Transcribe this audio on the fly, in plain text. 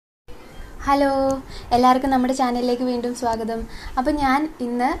Hello എല്ലാവർക്കും നമ്മുടെ ചാനലിലേക്ക് വീണ്ടും സ്വാഗതം. അപ്പോൾ ഞാൻ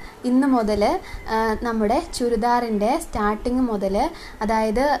ഇന്ന് മുതൽ നമ്മുടെ ചുരിദാറിൻ്റെ സ്റ്റാർട്ടിങ് മുതൽ,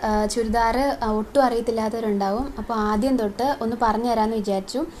 അതായത് ചുരിദാർ ഒട്ടും അറിയത്തില്ലാത്തവരുണ്ടാവും. അപ്പോൾ ആദ്യം തൊട്ട് ഒന്ന് പറഞ്ഞു തരാമെന്ന്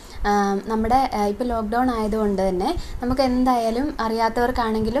വിചാരിച്ചു. നമ്മുടെ ഇപ്പോൾ ലോക്ക്ഡൗൺ ആയതുകൊണ്ട് തന്നെ നമുക്ക് എന്തായാലും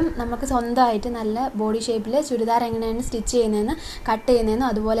അറിയാത്തവർക്കാണെങ്കിലും നമുക്ക് സ്വന്തമായിട്ട് നല്ല ബോഡി ഷേപ്പിൽ ചുരിദാർ എങ്ങനെയാണ് സ്റ്റിച്ച് ചെയ്യുന്നതെന്ന്, കട്ട് ചെയ്യുന്നതെന്നും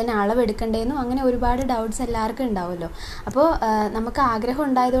അതുപോലെ തന്നെ അളവെടുക്കേണ്ടതെന്നും അങ്ങനെ ഒരുപാട് ഡൗട്ട്സ് എല്ലാവർക്കും ഉണ്ടാവുമല്ലോ. അപ്പോൾ നമുക്ക് ആഗ്രഹം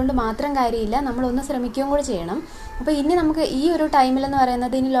ഉണ്ടായതുകൊണ്ട് മാത്രം കാര്യമില്ല, നമ്മളൊന്ന് ശ്രമിക്കുകയും കൂടെ ചെയ്യണം. അപ്പോൾ ഇനി നമുക്ക് ഈ ഒരു ടൈമിലെന്ന്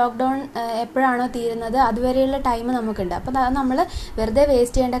പറയുന്നത്, ഇനി ലോക്ക്ഡൗൺ എപ്പോഴാണോ തീരുന്നത് അതുവരെയുള്ള ടൈം നമുക്കുണ്ട്. അപ്പോൾ അത് നമ്മൾ വെറുതെ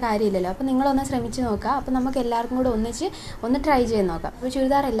വേസ്റ്റ് ചെയ്യേണ്ട കാര്യമില്ലല്ലോ. അപ്പോൾ നിങ്ങളൊന്ന് ശ്രമിച്ച് നോക്കുക. അപ്പോൾ നമുക്ക് എല്ലാവർക്കും കൂടെ ഒന്ന് ട്രൈ ചെയ്ത് നോക്കാം. അപ്പോൾ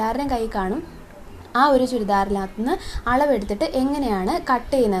ചുരിദാർ എല്ലാവരുടെയും കൈ കാണും. ആ ഒരു ചുരിദാറിനകത്തുനിന്ന് അളവെടുത്തിട്ട് എങ്ങനെയാണ്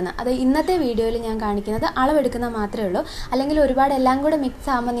കട്ട് ചെയ്യുന്നതെന്ന്, അത് ഇന്നത്തെ വീഡിയോയിൽ ഞാൻ കാണിക്കുന്നത്. അളവെടുക്കുന്നത് മാത്രമേ ഉള്ളൂ, അല്ലെങ്കിൽ ഒരുപാട് എല്ലാം കൂടെ മിക്സ്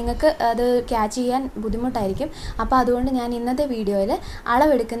ആകുമ്പോൾ നിങ്ങൾക്ക് അത് ക്യാച്ച് ചെയ്യാൻ ബുദ്ധിമുട്ടായിരിക്കും. അപ്പോൾ അതുകൊണ്ട് ഞാൻ ഇന്നത്തെ വീഡിയോയിൽ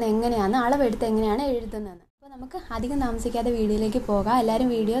അളവെടുക്കുന്നത് എങ്ങനെയാണ്, അളവെടുത്ത് എങ്ങനെയാണ് എഴുതുന്നതെന്ന്. അപ്പോൾ നമുക്ക് അധികം താമസിക്കാതെ വീഡിയോയിലേക്ക് പോകാം. എല്ലാവരും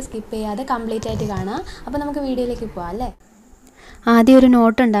വീഡിയോ സ്കിപ്പ് ചെയ്യാതെ കംപ്ലീറ്റ് ആയിട്ട് കാണാം. അപ്പോൾ നമുക്ക് വീഡിയോയിലേക്ക് പോകാം അല്ലേ. ആദ്യം ഒരു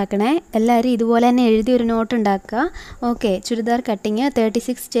നോട്ട് ഉണ്ടാക്കണേ. എല്ലാവരും ഇതുപോലെ തന്നെ എഴുതി ഒരു നോട്ട് ഉണ്ടാക്കുക. Okay, churidar cutting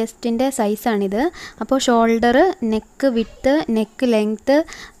 36 ചെസ്റ്റിൻ്റെ സൈസാണിത്. അപ്പോൾ shoulder, neck width, neck length,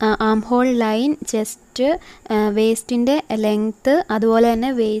 arm hole line, chest, വേസ്റ്റിൻ്റെ length, അതുപോലെ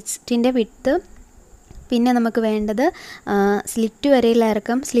തന്നെ വേസ്റ്റിൻ്റെ വിഡ്ത്ത്, പിന്നെ നമുക്ക് വേണ്ടത് സ്ലിറ്റ് വരെയുള്ള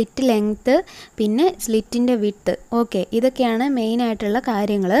ഇറക്കം, സ്ലിറ്റ് ലെങ്ത്ത്, പിന്നെ സ്ലിറ്റിൻ്റെ വിഡ്ത്ത്. ഓക്കെ, ഇതൊക്കെയാണ് മെയിനായിട്ടുള്ള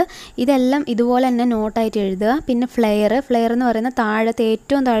കാര്യങ്ങൾ. ഇതെല്ലാം ഇതുപോലെ തന്നെ നോട്ടായിട്ട് എഴുതുക. പിന്നെ ഫ്ലെയർ എന്ന് പറയുന്ന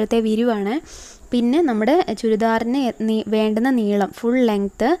ഏറ്റവും താഴത്തെ വിരിവാണ്. പിന്നെ നമ്മുടെ ചുരിദാറിന് വേണ്ടുന്ന നീളം, ഫുൾ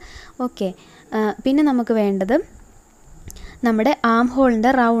ലെങ്ത്ത്. ഓക്കെ, പിന്നെ നമുക്ക് വേണ്ടത് നമ്മുടെ ആം ഹോളിൻ്റെ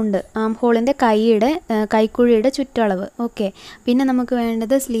റൗണ്ട്, ആം ഹോളിൻ്റെ കൈക്കുഴിയുടെ ചുറ്റളവ്. ഓക്കെ, പിന്നെ നമുക്ക്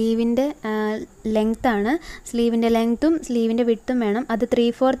വേണ്ടത് സ്ലീവിൻ്റെ ലെങ്ത്താണ്. സ്ലീവിൻ്റെ ലെങ്ത്തും സ്ലീവിൻ്റെ വിഡ്ത്തും വേണം. അത്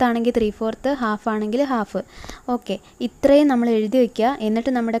 3/4 ആണെങ്കിൽ 3/4, ഹാഫ് ആണെങ്കിൽ ഹാഫ്. ഓക്കെ, ഇത്രയും നമ്മൾ എഴുതി വയ്ക്കുക.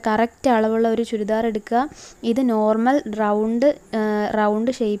 എന്നിട്ട് നമ്മുടെ കറക്റ്റ് അളവുള്ള ഒരു ചുരിദാർ എടുക്കുക. ഇത് നോർമൽ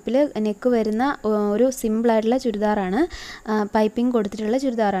റൗണ്ട് ഷേപ്പിൽ നെക്ക് വരുന്ന ഒരു സിമ്പിളായിട്ടുള്ള ചുരിദാറാണ്, പൈപ്പിംഗ് കൊടുത്തിട്ടുള്ള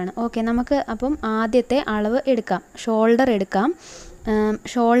ചുരിദാറാണ്. ഓക്കെ, നമുക്ക് അപ്പം ആദ്യത്തെ അളവ് എടുക്കാം. ഷോൾഡർ എടുക്കാം.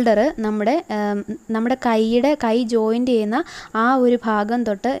 ഷോൾഡർ നമ്മുടെ കൈ ജോയിൻ്റ് ചെയ്യുന്ന ആ ഒരു ഭാഗം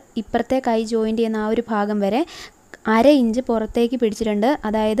തൊട്ട് ഇപ്പുറത്തെ കൈ ജോയിൻ്റ് ചെയ്യുന്ന ആ ഒരു ഭാഗം വരെ 1/2 ഇഞ്ച് പുറത്തേക്ക് പിടിച്ചിട്ടുണ്ട്.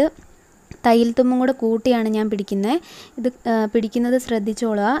 അതായത് തയ്യൽ തുമ്പും കൂടെ കൂട്ടിയാണ് ഞാൻ പിടിക്കുന്നത്. ഇത് പിടിക്കുന്നത്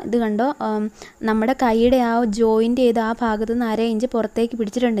ശ്രദ്ധിച്ചോളുക. ഇത് കണ്ടോ, നമ്മുടെ കൈയുടെ ആ ജോയിൻ്റ് ചെയ്ത ആ ഭാഗത്തു നിന്ന് 1/2 ഇഞ്ച് പുറത്തേക്ക്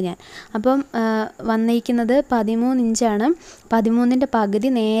പിടിച്ചിട്ടുണ്ട് ഞാൻ. അപ്പം വന്നിരിക്കുന്നത് 13 ഇഞ്ചാണ്. 13ൻ്റെ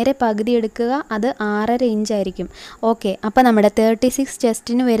പകുതി, നേരെ പകുതി എടുക്കുക. അത് 6.5 ഇഞ്ചായിരിക്കും. ഓക്കെ, അപ്പോൾ നമ്മുടെ 36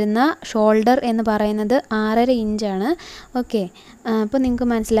 ചെസ്റ്റിന് വരുന്ന ഷോൾഡർ എന്ന് പറയുന്നത് 6.5 ഇഞ്ചാണ്. ഓക്കെ, അപ്പോൾ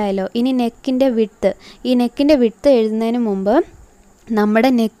നിങ്ങൾക്ക് മനസ്സിലായല്ലോ. ഇനി നെക്കിൻ്റെ വിഡ്ത്ത്. ഈ നെക്കിൻ്റെ വിഡ്ത്ത് എഴുതുന്നതിന് മുമ്പ് നമ്മുടെ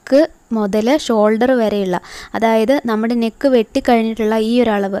നെക്ക് മുതൽ ഷോൾഡർ വരെയുള്ള, അതായത് നമ്മുടെ നെക്ക് വെട്ടിക്കഴിഞ്ഞിട്ടുള്ള ഈ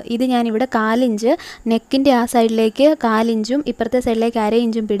ഒരു അളവ്, ഇത് ഞാനിവിടെ 4 ഇഞ്ച് നെക്കിൻ്റെ ആ സൈഡിലേക്ക് 4 ഇഞ്ചും ഇപ്പുറത്തെ സൈഡിലേക്ക് 1/2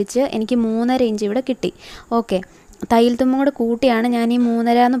 ഇഞ്ചും പിടിച്ച് എനിക്ക് 3.5 ഇഞ്ച് ഇവിടെ കിട്ടി. ഓക്കെ, തയ്യൽ തുമ്പും കൂടെ കൂട്ടിയാണ് ഞാൻ ഈ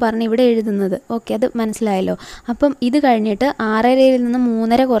 3.5 എന്ന് പറഞ്ഞ് ഇവിടെ എഴുതുന്നത്. ഓക്കെ, അത് മനസ്സിലായല്ലോ. അപ്പം ഇത് കഴിഞ്ഞിട്ട് 6.5യിൽ നിന്ന്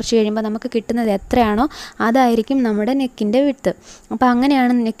 3.5 കുറച്ച് കഴിയുമ്പോൾ നമുക്ക് കിട്ടുന്നത് എത്രയാണോ അതായിരിക്കും നമ്മുടെ നെക്കിൻ്റെ വിഡ്ത്ത്. അപ്പോൾ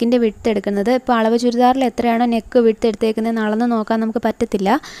അങ്ങനെയാണ് നെക്കിൻ്റെ വിഡ്ത്ത് എടുക്കുന്നത്. ഇപ്പോൾ അളവ് ചുരിദാറിൽ എത്രയാണോ നെക്ക് വിഡ്ത്ത് എടുത്തേക്കുന്നതെന്ന് അളന്ന് നോക്കാൻ നമുക്ക് പറ്റത്തില്ല.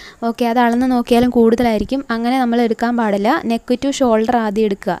 ഓക്കെ, അത് അളന്ന് നോക്കിയാലും കൂടുതലായിരിക്കും. അങ്ങനെ നമ്മൾ എടുക്കാൻ പാടില്ല. നെക്ക് ടു ഷോൾഡർ ആദ്യം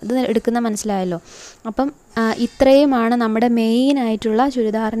എടുക്കുക. ഇത് എടുക്കുന്ന മനസ്സിലായല്ലോ. അപ്പം ഇത്രയുമാണ് നമ്മുടെ മെയിനായിട്ടുള്ള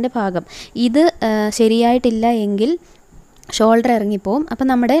ചുരിദാറിൻ്റെ ഭാഗം. ഇത് ശരിയായിട്ടില്ല എങ്കിൽ ഷോൾഡർ ഇറങ്ങിപ്പോവും. അപ്പം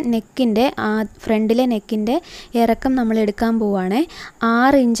നമ്മുടെ നെക്കിൻ്റെ ഫ്രണ്ടിലെ നെക്കിൻ്റെ ഇറക്കം നമ്മൾ എടുക്കാൻ പോവുകയാണ്.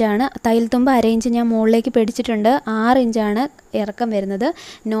 6 ഇഞ്ചാണ് തയ്യൽ തുമ്പ്, 1/2 ഇഞ്ച് ഞാൻ മുകളിലേക്ക് പിടിച്ചിട്ടുണ്ട്. 6 ഇഞ്ചാണ് ഇറക്കം വരുന്നത്.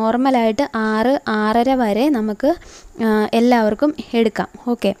 നോർമലായിട്ട് 6.5 വരെ നമുക്ക് എല്ലാവർക്കും എടുക്കാം.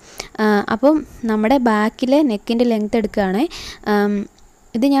 ഓക്കെ, അപ്പം നമ്മുടെ ബാക്കിലെ നെക്കിൻ്റെ ലെങ്ത്ത് എടുക്കുകയാണ്.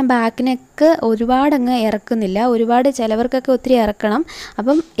 ഇത് ഞാൻ ബാക്ക് നെക്ക് ഒരുപാടങ്ങ് ഇറക്കുന്നില്ല. ചിലവർക്കൊക്കെ ഒത്തിരി ഇറക്കണം.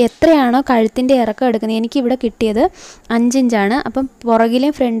 അപ്പം എത്രയാണോ കഴുത്തിൻ്റെ ഇറക്കം എടുക്കുന്നത്, എനിക്കിവിടെ കിട്ടിയത് 5 ഇഞ്ചാണ്. അപ്പം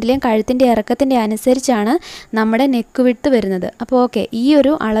പുറകിലെയും ഫ്രണ്ടിലെയും കഴുത്തിൻ്റെ ഇറക്കത്തിൻ്റെ അനുസരിച്ചാണ് നമ്മുടെ നെക്ക് വിഡ്ത്ത് വരുന്നത്. അപ്പോൾ ഓക്കെ, ഈ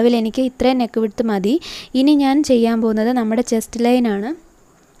ഒരു അളവിൽ എനിക്ക് ഇത്രയും നെക്ക് വിഡ്ത്ത് മതി. ഇനി ഞാൻ ചെയ്യാൻ പോകുന്നത് നമ്മുടെ ചെസ്റ്റ് ലൈനാണ്.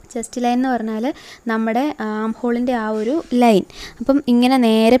 ചെസ്റ്റ് ലൈൻ എന്ന് പറഞ്ഞാൽ നമ്മുടെ ആം ഹോളിൻ്റെ ആ ഒരു ലൈൻ. അപ്പം ഇങ്ങനെ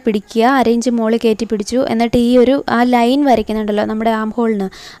നേരെ പിടിക്കുക, 1/2 ഇഞ്ച് മുകളിൽ കയറ്റി പിടിച്ചു. എന്നിട്ട് ആ ലൈൻ വരയ്ക്കുന്നുണ്ടല്ലോ നമ്മുടെ ആം ഹോളിന്,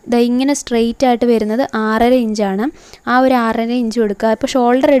 ഇങ്ങനെ സ്ട്രെയിറ്റ് ആയിട്ട് വരുന്നത് 6.5 ഇഞ്ചാണ്. ആ ഒരു 6.5 ഇഞ്ച് എടുക്കുക. ഇപ്പോൾ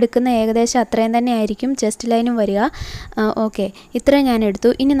ഷോൾഡർ എടുക്കുന്ന ഏകദേശം അത്രയും തന്നെ ആയിരിക്കും ചെസ്റ്റ് ലൈനും വരിക. ഓക്കെ, ഇത്രയും ഞാൻ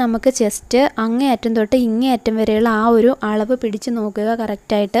എടുത്തു. ഇനി നമുക്ക് ചെസ്റ്റ് അങ്ങേയറ്റം തൊട്ട് ഇങ്ങേയറ്റം വരെയുള്ള ആ ഒരു അളവ് പിടിച്ച് നോക്കുക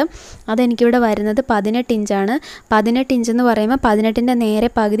കറക്റ്റായിട്ട്. അതെനിക്കിവിടെ വരുന്നത് 18 ഇഞ്ചാണ്. 18 ഇഞ്ചെന്ന് പറയുമ്പോൾ 18ൻ്റെ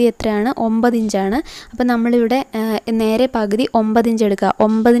നേരെ പകുതി പകുതി എത്രയാണ്? 9 ഇഞ്ചാണ്. അപ്പോൾ നമ്മളിവിടെ നേരെ പകുതി 9 ഇഞ്ച് എടുക്കുക.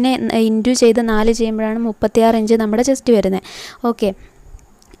 9നെ ഇൻറ്റു ചെയ്ത് 4 ചെയ്യുമ്പോഴാണ് 36 ഇഞ്ച് നമ്മുടെ ചെസ്റ്റ് വരുന്നത്. ഓക്കെ,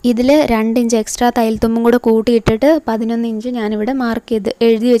 ഇതിൽ 2 ഇഞ്ച് എക്സ്ട്രാ തയ്യൽ തുമ്പും കൂടെ കൂട്ടിയിട്ടിട്ട് 11 ഇഞ്ച് ഞാനിവിടെ മാർക്ക് ചെയ്ത്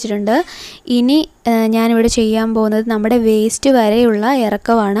എഴുതി വെച്ചിട്ടുണ്ട്. ഇനി ഞാനിവിടെ ചെയ്യാൻ പോകുന്നത് നമ്മുടെ വേസ്റ്റ് വരെയുള്ള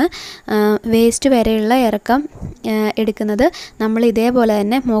ഇറക്കമാണ്. വേസ്റ്റ് വരെയുള്ള ഇറക്കം എടുക്കുന്നത് നമ്മൾ ഇതേപോലെ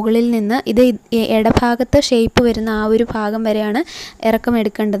തന്നെ മുകളിൽ നിന്ന് ഇത് ഇടഭാഗത്ത് ഷേപ്പ് വരുന്ന ആ ഒരു ഭാഗം വരെയാണ് ഇറക്കം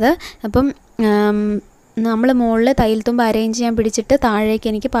എടുക്കേണ്ടത്. അപ്പം നമ്മൾ മുകളിൽ തയ്യൽ തുമ്പ് അരയിഞ്ച് ഞാൻ പിടിച്ചിട്ട് താഴേക്ക്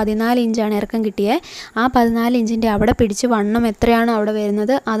എനിക്ക് 14 ഇഞ്ചാണ് ഇറക്കം കിട്ടിയത്. ആ 14 ഇഞ്ചിൻ്റെ അവിടെ പിടിച്ച് വണ്ണം എത്രയാണോ അവിടെ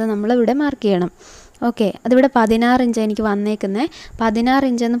വരുന്നത് അത് നമ്മളിവിടെ മാർക്ക് ചെയ്യണം. ഓക്കെ, അതിവിടെ 16 ഇഞ്ച് എനിക്ക് വന്നേക്കുന്നത്. 16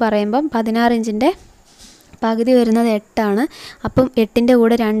 ഇഞ്ചെന്ന് പറയുമ്പം 16 ഇഞ്ചിൻ്റെ പകുതി വരുന്നത് 8 ആണ്. അപ്പം 8ൻ്റെ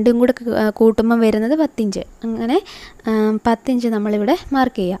കൂടെ 2ഉം കൂടെ കൂട്ടുമ്പം വരുന്നത് 10 ഇഞ്ച്. അങ്ങനെ 10 ഇഞ്ച് നമ്മളിവിടെ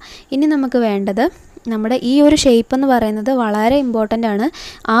മാർക്ക് ചെയ്യുക. ഇനി നമുക്ക് വേണ്ടത് നമ്മുടെ ഈ ഒരു ഷേപ്പ് എന്ന് പറയുന്നത് വളരെ ഇമ്പോർട്ടൻ്റ് ആണ്.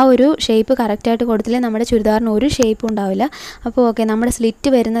 ആ ഒരു ഷേപ്പ് കറക്റ്റായിട്ട് കൊടുത്തില്ലേ നമ്മുടെ ചുരിദാറിന് ഒരു ഷേപ്പും ഉണ്ടാവില്ല. അപ്പോൾ ഓക്കെ, നമ്മുടെ സ്ലിറ്റ്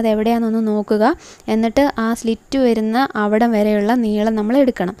വരുന്നത് എവിടെയാണെന്നൊന്ന് നോക്കുക. എന്നിട്ട് ആ സ്ലിറ്റ് വരുന്ന അവിടം വരെയുള്ള നീളം നമ്മൾ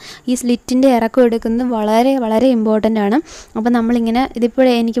എടുക്കണം. ഈ സ്ലിറ്റിൻ്റെ ഇറക്കം എടുക്കുന്നത് വളരെ വളരെ ഇമ്പോർട്ടൻ്റ് ആണ്. അപ്പോൾ നമ്മളിങ്ങനെ ഇതിപ്പോൾ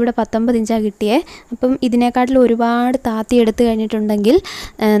എനിക്കിവിടെ 19 ഇഞ്ചാണ് കിട്ടിയത്. അപ്പം ഇതിനേക്കാട്ടിൽ ഒരുപാട് താത്തി എടുത്തു കഴിഞ്ഞിട്ടുണ്ടെങ്കിൽ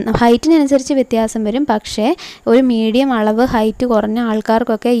ഹൈറ്റിനനുസരിച്ച് വ്യത്യാസം വരും. പക്ഷേ ഒരു മീഡിയം അളവ് ഹൈറ്റ് കുറഞ്ഞ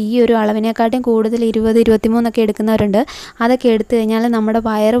ആൾക്കാർക്കൊക്കെ ഈ ഒരു അളവിനെക്കാട്ടും കൂടുതൽ 20-23 എടുക്കുന്നവരുണ്ട്. അതൊക്കെ എടുത്തു കഴിഞ്ഞാൽ നമ്മുടെ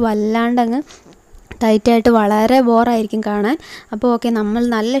വയറ് വല്ലാണ്ടങ്ങ് ടൈറ്റായിട്ട് വളരെ ബോറായിരിക്കും കാണാൻ. അപ്പോൾ ഓക്കെ, നമ്മൾ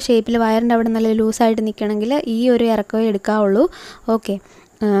നല്ല ഷേപ്പിൽ വയറിൻ്റെ അവിടെ നല്ല ലൂസായിട്ട് നിൽക്കണമെങ്കിൽ ഈ ഒരു ഇറക്കമേ എടുക്കാവുള്ളൂ. ഓക്കെ,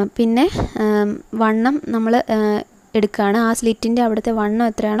 പിന്നെ വണ്ണം നമ്മൾ എടുക്കുകയാണ്. ആ സ്ലിറ്റിൻ്റെ അവിടുത്തെ വണ്ണം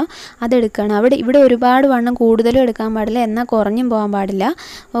എത്രയാണോ അതെടുക്കുകയാണ്. ഇവിടെ ഒരുപാട് വണ്ണം കൂടുതലും എടുക്കാൻ പാടില്ല, എന്നാൽ കുറഞ്ഞും പോകാൻ പാടില്ല.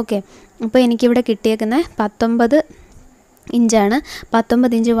 ഓക്കെ, അപ്പോൾ എനിക്കിവിടെ കിട്ടിയേക്കുന്നത് 19 ഇഞ്ചാണ്.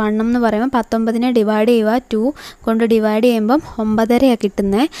 19 ഇഞ്ച് വണ്ണം എന്ന് പറയുമ്പോൾ 19നെ ഡിവൈഡ് ചെയ്യുക, 2 കൊണ്ട് ഡിവൈഡ് ചെയ്യുമ്പം 9.5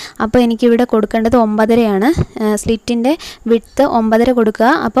 കിട്ടുന്നത്. അപ്പോൾ എനിക്കിവിടെ കൊടുക്കേണ്ടത് 9.5ആണ്. സ്ലിറ്റിൻ്റെ വിഡ്ത്ത് 9.5 കൊടുക്കുക.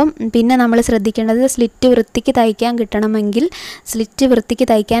 അപ്പം പിന്നെ നമ്മൾ ശ്രദ്ധിക്കേണ്ടത് സ്ലിറ്റ് വൃത്തിക്ക്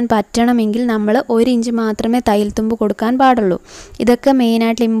തയ്ക്കാൻ പറ്റണമെങ്കിൽ നമ്മൾ 1 ഇഞ്ച് മാത്രമേ തയ്യൽ തുമ്പ് കൊടുക്കാൻ പാടുള്ളൂ. ഇതൊക്കെ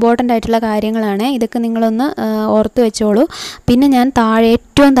മെയിനായിട്ട് ഇമ്പോർട്ടൻ്റ് ആയിട്ടുള്ള കാര്യങ്ങളാണ്. ഇതൊക്കെ നിങ്ങളൊന്ന് ഓർത്ത് വെച്ചോളൂ. പിന്നെ ഞാൻ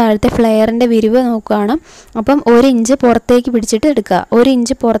ഏറ്റവും താഴത്തെ ഫ്ലെയറിൻ്റെ വിരിവ് നോക്കുകയാണ്. അപ്പം 1 ഇഞ്ച് പുറത്തേക്ക് പിടിച്ചിട്ട് എടുക്കുക. 1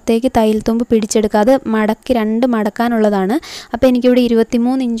 ഇഞ്ച് പുറത്തേക്ക് തയ്യൽ തുമ്പ് പിടിച്ചെടുക്കുക. അത് മടക്കി 2 മടക്കാനുള്ളതാണ്. അപ്പോൾ എനിക്കിവിടെ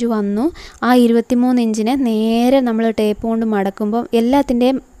 23 ഇഞ്ച് വന്നു. ആ 23 ഇഞ്ചിനെ നേരെ നമ്മൾ ടേപ്പ് കൊണ്ട് മടക്കുമ്പോൾ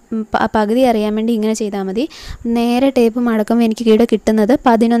എല്ലാത്തിൻ്റെയും പകുതി അറിയാൻ വേണ്ടി ഇങ്ങനെ ചെയ്താൽ മതി. നേരെ ടേപ്പ് മടക്കുമ്പോൾ എനിക്ക് ഇവിടെ കിട്ടുന്നത്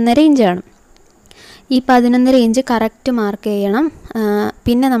 11.5 ഇഞ്ചാണ്. ഈ 11.5 ഇഞ്ച് കറക്റ്റ് മാർക്ക് ചെയ്യണം.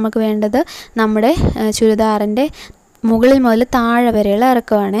 പിന്നെ നമുക്ക് വേണ്ടത് നമ്മുടെ ചുരിദാറിൻ്റെ മുകളിൽ മുതൽ താഴെ വരെയുള്ള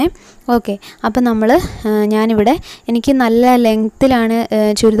ഇറക്കമാണ്. ഓക്കെ, അപ്പോൾ ഞാനിവിടെ എനിക്ക് നല്ല ലെങ്ത്തിലാണ്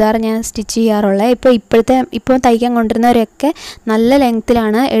ചുരിദാർ ഞാൻ സ്റ്റിച്ച് ചെയ്യാറുള്ളത്. ഇപ്പോൾ തയ്ക്കാൻ കൊണ്ടുവരുന്നവരൊക്കെ നല്ല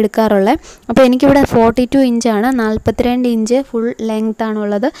ലെങ്ത്തിലാണ് എടുക്കാറുള്ളത്. അപ്പോൾ എനിക്കിവിടെ 42 ഇഞ്ചാണ്, 42 ഇഞ്ച് ഫുൾ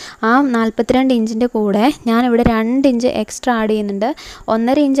ലെങ്ത്താണുള്ളത്. ആ 42 ഇഞ്ചിൻ്റെ കൂടെ ഞാനിവിടെ 2 ഇഞ്ച് എക്സ്ട്രാ ആഡ് ചെയ്യുന്നുണ്ട്.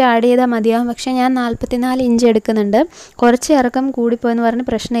 1.5 ഇഞ്ച് ആഡ് ചെയ്താൽ മതിയാവും, പക്ഷേ ഞാൻ 44 ഇഞ്ച് എടുക്കുന്നുണ്ട്. കുറച്ച് ഇറക്കം കൂടിപ്പോയെന്ന് പറഞ്ഞ്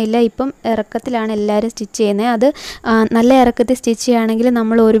പ്രശ്നമില്ല. ഇപ്പം ഇറക്കത്തിലാണ് എല്ലാവരും സ്റ്റിച്ച് ചെയ്യുന്നത്. അത് നല്ല ഇറക്കത്തിൽ സ്റ്റിച്ച് ചെയ്യുകയാണെങ്കിൽ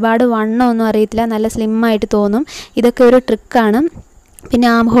നമ്മൾ ഒരുപാട് വണ്ണമൊന്നും അറിയത്തില്ല, നല്ല സ്ലിമ്മായിട്ട് തോന്നും. ഇതൊക്കെ ഒരു ട്രിക്കാണ്. പിന്നെ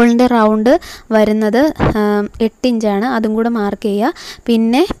ആം ഹോളിൻ്റെ റൗണ്ട് വരുന്നത് 8 ഇഞ്ചാണ്, അതും കൂടെ മാർക്ക് ചെയ്യുക.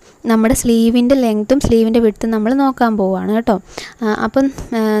 പിന്നെ നമ്മുടെ സ്ലീവിൻ്റെ ലെങ്ത്തും സ്ലീവിൻ്റെ വിഡ്ത്തും നമ്മൾ നോക്കാൻ പോവുകയാണ് കേട്ടോ. അപ്പം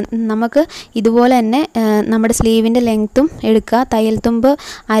നമുക്ക് ഇതുപോലെ തന്നെ നമ്മുടെ സ്ലീവിൻ്റെ ലെങ്ത്തും എടുക്കുക. തയ്യൽ തുമ്പ്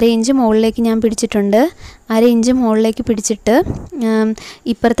 1/2 ഇഞ്ച് മുകളിലേക്ക് ഞാൻ പിടിച്ചിട്ടുണ്ട്. 1/2 ഇഞ്ച് മുകളിലേക്ക് പിടിച്ചിട്ട്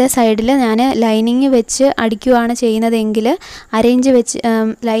ഇപ്പുറത്തെ സൈഡിൽ ഞാൻ ലൈനിങ് വെച്ച് അടിക്കുകയാണ് ചെയ്യുന്നതെങ്കിൽ 1/2 ഇഞ്ച് വെച്ച്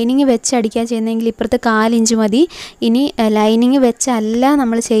ലൈനിങ് വെച്ച് അടിക്കുക ചെയ്യുന്നതെങ്കിൽ ഇപ്പുറത്ത് 1/4 ഇഞ്ച് മതി. ഇനി ലൈനിങ് വെച്ചല്ല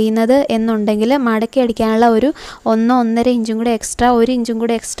നമ്മൾ ചെയ്യുന്നത് എന്നുണ്ടെങ്കിൽ മടക്കി അടിക്കാനുള്ള ഒരു 1-1.5 ഇഞ്ചും കൂടെ എക്സ്ട്രാ, 1 ഇഞ്ചും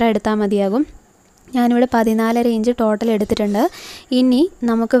കൂടെ എക്സ്ട്രാ എടുത്താൽ മതിയാകും. ഞാനിവിടെ 14.5 ഇഞ്ച് ടോട്ടൽ എടുത്തിട്ടുണ്ട്. ഇനി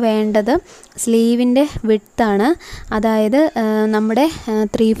നമുക്ക് വേണ്ടത് സ്ലീവിൻ്റെ വിഡ്ത്താണ്. അതായത് നമ്മുടെ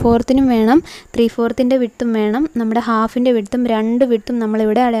 3/4 വേണം, 3/4 വിഡ്ത്തും വേണം, നമ്മുടെ ഹാഫിൻ്റെ വിഡ്ത്തും 2 വിഡ്ത്തും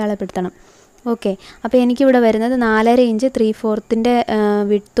നമ്മളിവിടെ അടയാളപ്പെടുത്തണം. ഓക്കെ, അപ്പോൾ എനിക്കിവിടെ വരുന്നത് 4.5 ഇഞ്ച് 3/4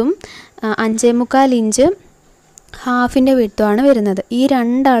 വിഡ്ത്തും 5.25 ഇഞ്ച് ഹാഫിൻ്റെ വിഡ്ത്തുമാണ് വരുന്നത്. ഈ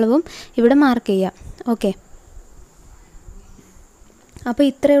 2 അളവും ഇവിടെ മാർക്ക് ചെയ്യാം. ഓക്കെ, അപ്പോൾ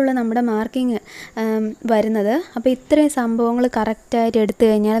ഇത്രയുള്ള നമ്മുടെ മാർക്കിങ് വരുന്നത്. അപ്പോൾ ഇത്രയും സംഭവങ്ങൾ കറക്റ്റായിട്ട് എടുത്തു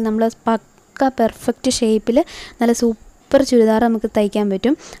കഴിഞ്ഞാൽ നമ്മൾ പക്ക പെർഫെക്റ്റ് ഷേപ്പിൽ നല്ല സൂപ്പർ ചുരിദാർ നമുക്ക് തയ്ക്കാൻ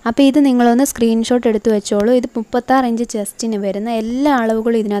പറ്റും. അപ്പോൾ ഇത് നിങ്ങളൊന്ന് സ്ക്രീൻഷോട്ട് എടുത്ത് വെച്ചോളൂ. ഇത് 36 ഇഞ്ച് ചെസ്റ്റിന് വരുന്ന എല്ലാ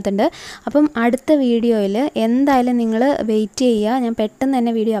അളവുകളും ഇതിനകത്തുണ്ട്. അപ്പം അടുത്ത വീഡിയോയിൽ എന്തായാലും നിങ്ങൾ വെയിറ്റ് ചെയ്യുക, ഞാൻ പെട്ടെന്ന്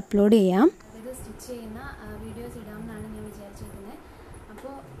തന്നെ വീഡിയോ അപ്ലോഡ് ചെയ്യാം. ഇത് സ്റ്റിച്ച് ചെയ്യുന്ന വീഡിയോസ് ഇടാമെന്നാണ് ഞാൻ വിചാരിച്ചിരിക്കുന്നത്.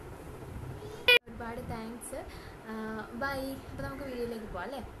 അപ്പോൾ ഒരുപാട് താങ്ക്സ്. ബൈ. അപ്പോൾ നമുക്ക് വീഡിയോയിലേക്ക് പോകാം. പോവാം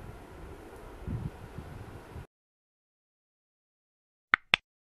അല്ലേ.